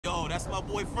That's my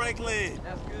boy Franklin.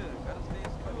 That's good. Better stay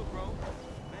in school, bro.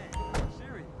 Man,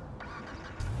 serious.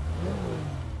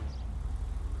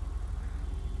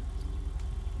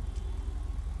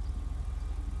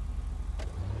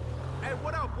 Hey,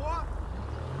 what up, boy?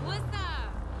 What's up?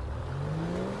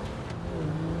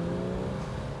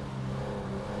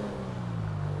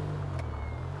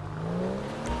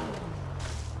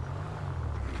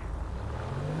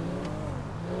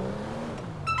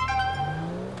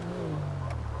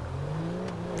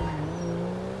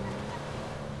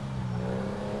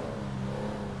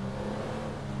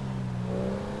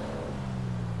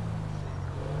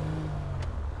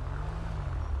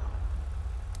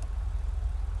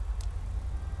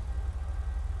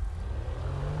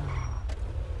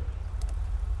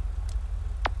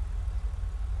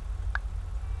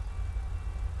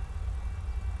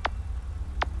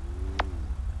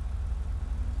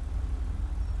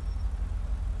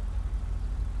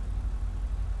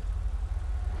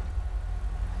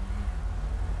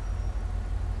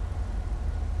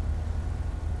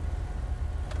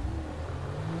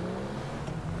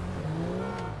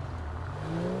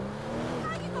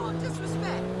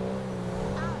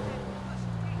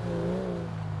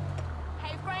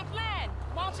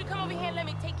 Come over here and let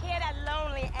me take care of that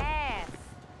lonely ass.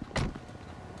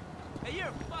 Hey, you're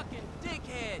a fucking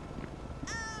dickhead.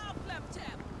 Oh,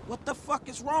 flap-tap. What the fuck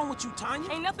is wrong with you, Tonya?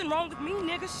 Ain't nothing wrong with me,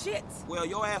 nigga. Shit. Well,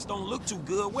 your ass don't look too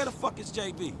good. Where the fuck is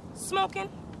JB? Smoking.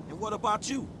 And what about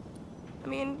you? I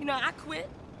mean, you know, I quit.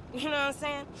 You know what I'm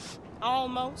saying?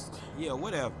 Almost. Yeah,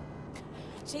 whatever.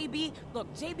 JB,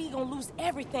 look, JB gonna lose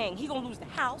everything. He gonna lose the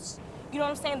house. You know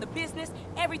what I'm saying? The business,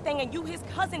 everything, and you his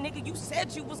cousin, nigga. You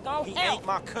said you was gonna help. He ain't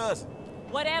my cousin.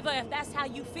 Whatever, if that's how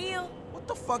you feel. What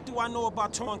the fuck do I know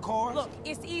about towing cars? Look,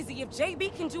 it's easy. If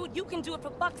JB can do it, you can do it, for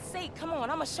fuck's sake. Come on,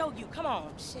 I'ma show you. Come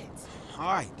on, shit.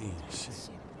 All right, then. Shit.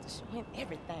 Show him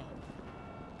everything.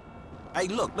 Hey,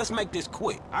 look, let's make this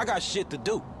quick. I got shit to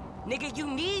do. Nigga, you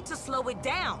need to slow it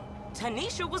down.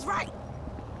 Tanisha was right.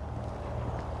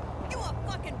 You a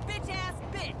fucking bitch-ass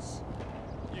bitch.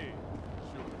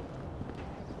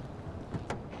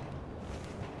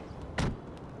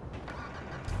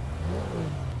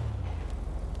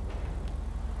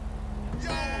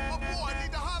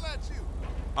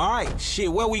 All right,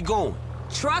 shit, where we going?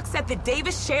 Trucks at the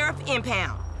Davis Sheriff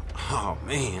Impound. Oh,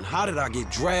 man, how did I get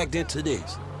dragged into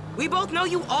this? We both know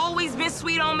you always been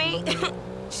sweet on me.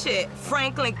 Shit,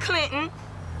 Franklin Clinton.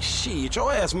 Shit,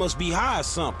 your ass must be high or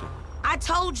something. I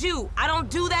told you, I don't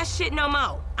do that shit no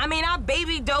more. I mean, I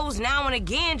baby doze now and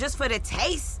again just for the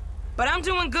taste. But I'm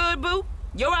doing good, boo.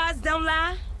 Your eyes don't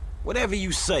lie. Whatever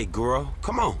you say, girl.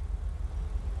 Come on.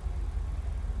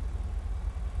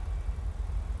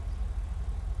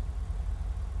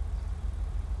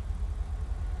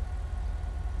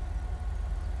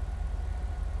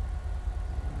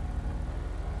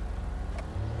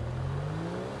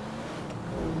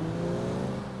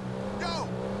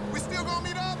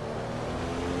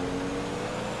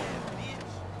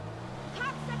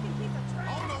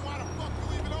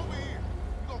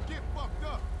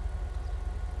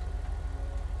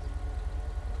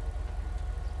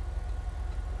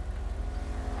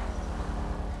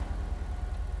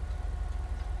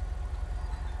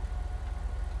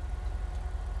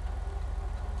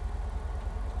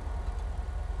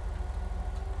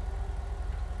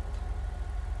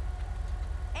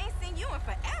 You in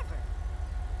forever.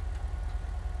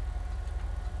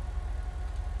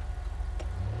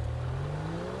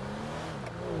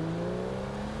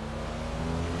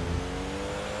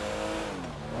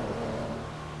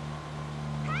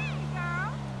 Hey,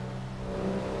 girl.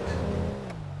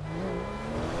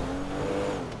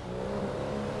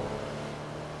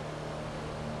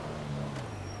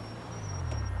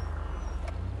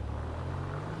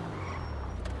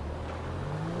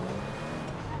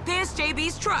 There's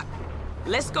JB's truck.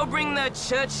 Let's go bring the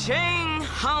cha-ching,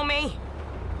 homie.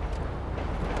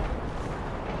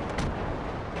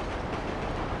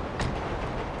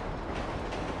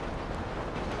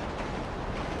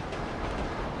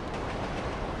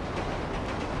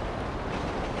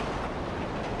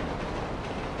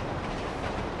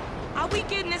 Are we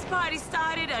getting this party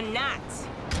started or not?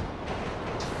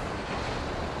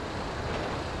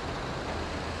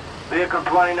 Vehicle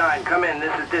 29, come in.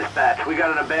 This is dispatch. We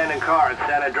got an abandoned car at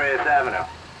San Andreas Avenue.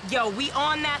 Yo, we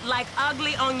on that like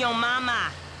ugly on your mama.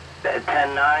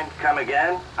 10-9, come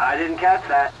again? I didn't catch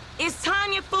that. It's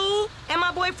Tonya, fool, and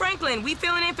my boy Franklin. We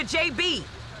filling in for JB.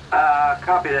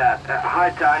 Copy that. Hi,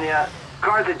 Tonya.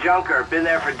 Car's a junker. Been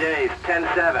there for days.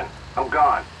 10-7. I'm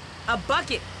gone. A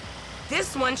bucket.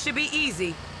 This one should be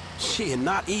easy. Shit,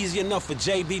 not easy enough for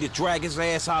JB to drag his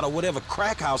ass out of whatever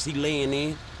crack house he laying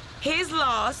in. His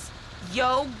loss,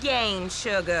 your gain,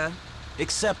 sugar.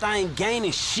 Except I ain't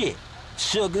gaining shit,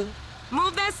 sugar.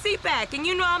 Move that seat back, and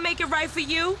you know I'll make it right for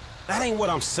you. That ain't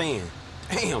what I'm saying.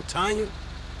 Damn, Tonya.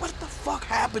 What the fuck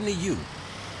happened to you?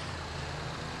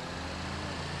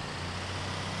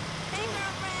 Hey,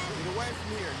 girlfriend. Get away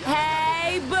from here.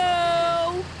 Hey,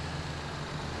 boo!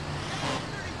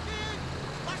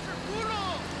 Watch your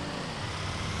culo.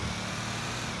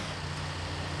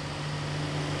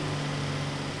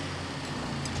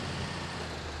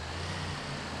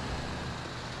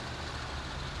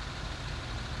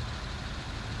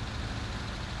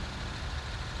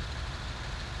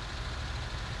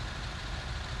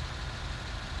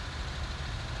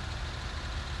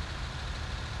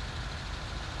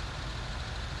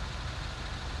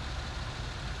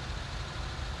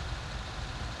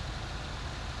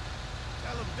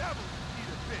 Tell them devils need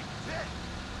a big dick.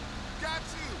 Got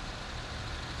you.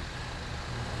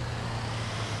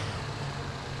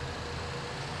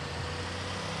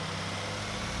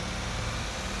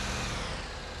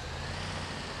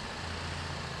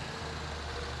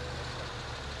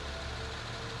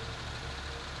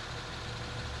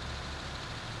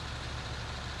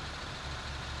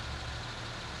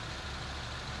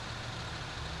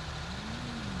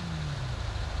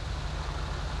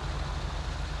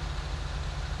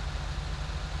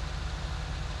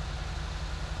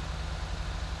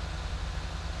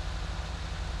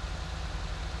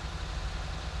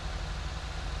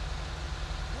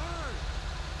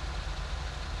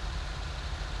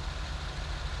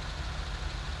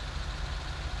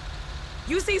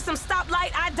 You see some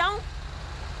stoplight I don't?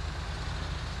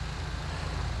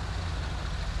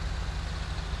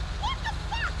 What the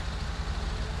fuck?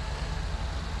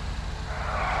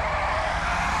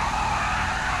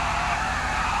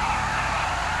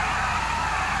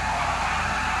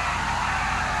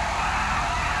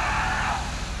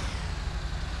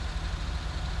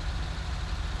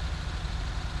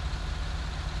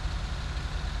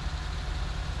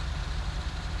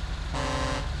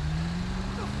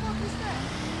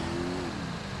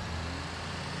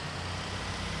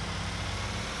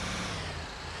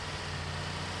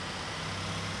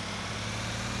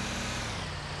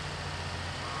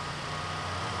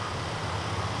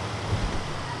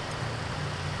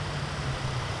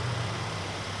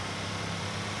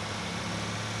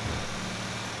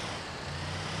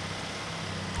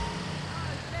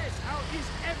 Is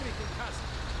everything, cousin?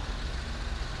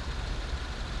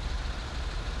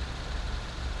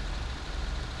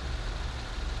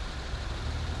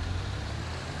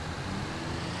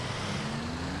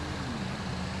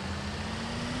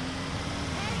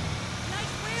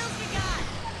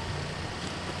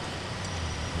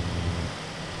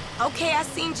 Okay, I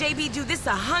seen JB do this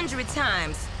 100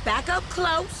 times. Back up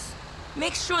close.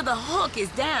 Make sure the hook is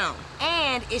down.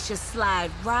 And it should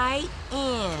slide right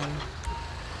in.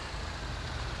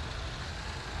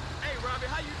 Hey, Robbie,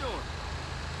 how you doing?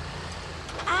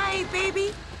 Aight,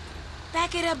 baby.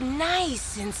 Back it up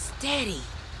nice and steady.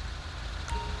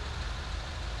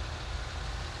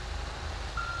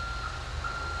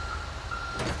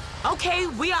 Okay,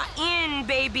 we are in,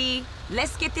 baby.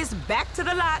 Let's get this back to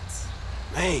the lot.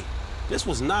 Hey, this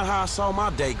was not how I saw my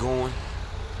day going.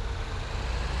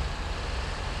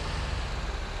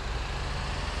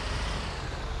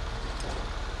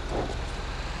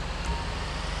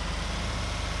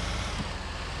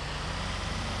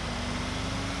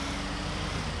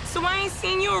 So I ain't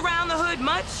seen you around the hood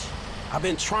much? I've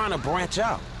been trying to branch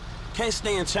out. Can't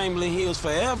stay in Chamberlain Hills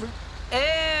forever.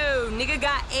 Oh, nigga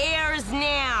got airs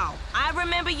now. I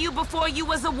remember you before you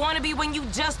was a wannabe when you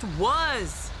just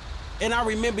was. And I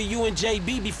remember you and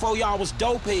JB before y'all was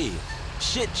dope heads.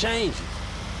 Shit changes.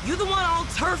 You the one all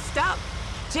turfed up.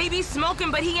 JB smoking,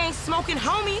 but he ain't smoking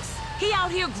homies. He out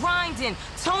here grinding,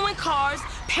 towing cars,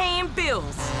 paying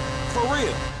bills. For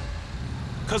real.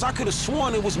 Cause I could have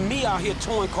sworn it was me out here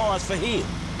towing cars for him.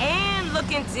 And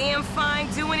looking damn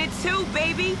fine doing it too,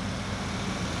 baby.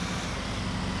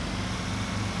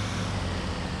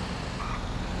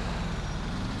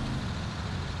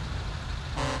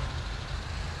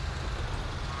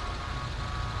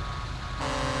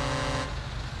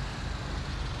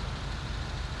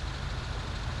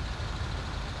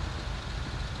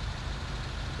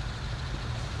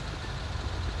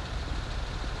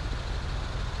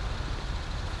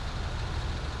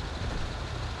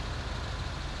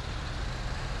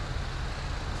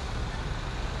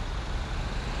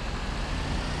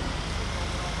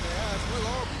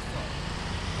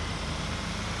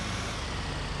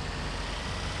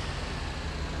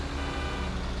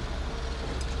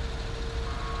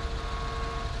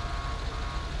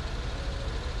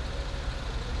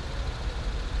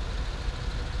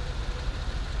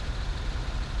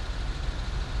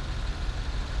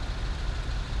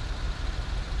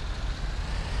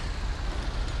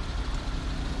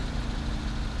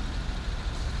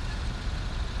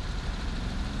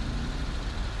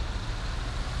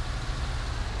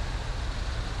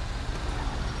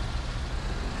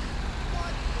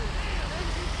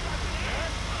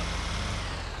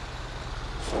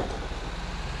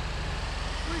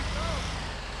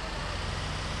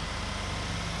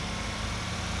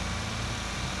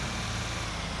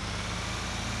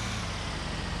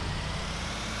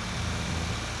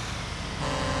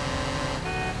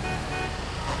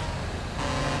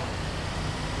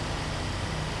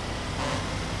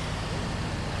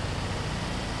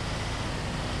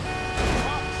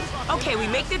 Okay, we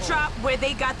make the drop where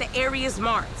they got the areas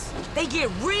marked. They get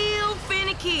real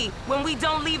finicky when we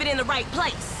don't leave it in the right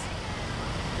place.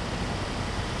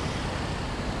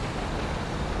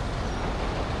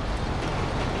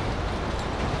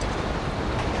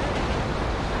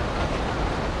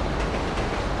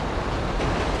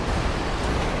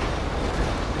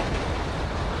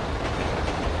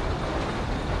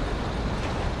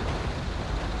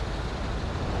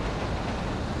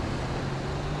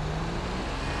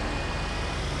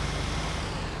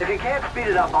 If you can't speed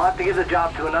it up, I'll have to give the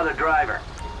job to another driver.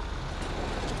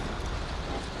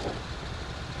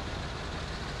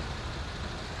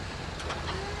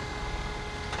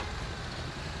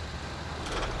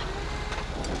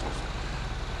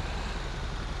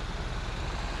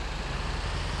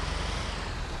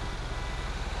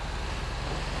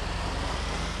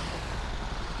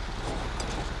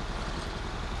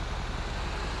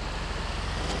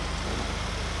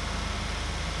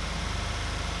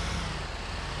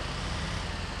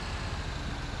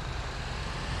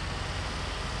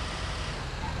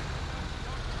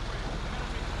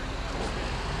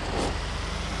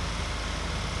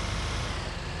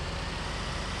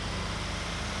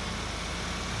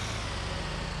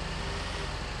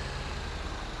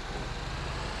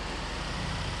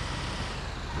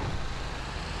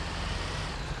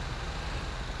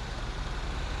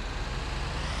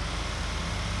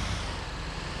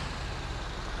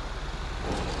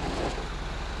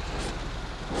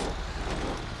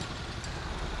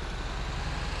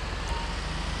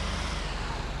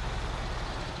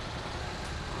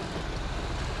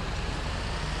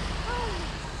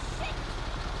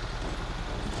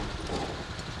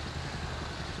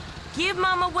 Give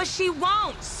Mama what she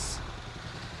wants.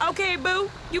 Okay, boo,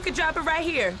 you can drop it right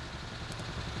here.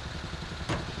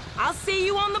 I'll see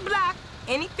you on the block.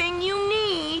 Anything you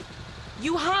need,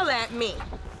 you holler at me.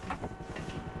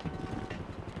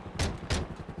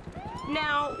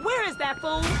 Now, where is that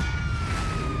fool?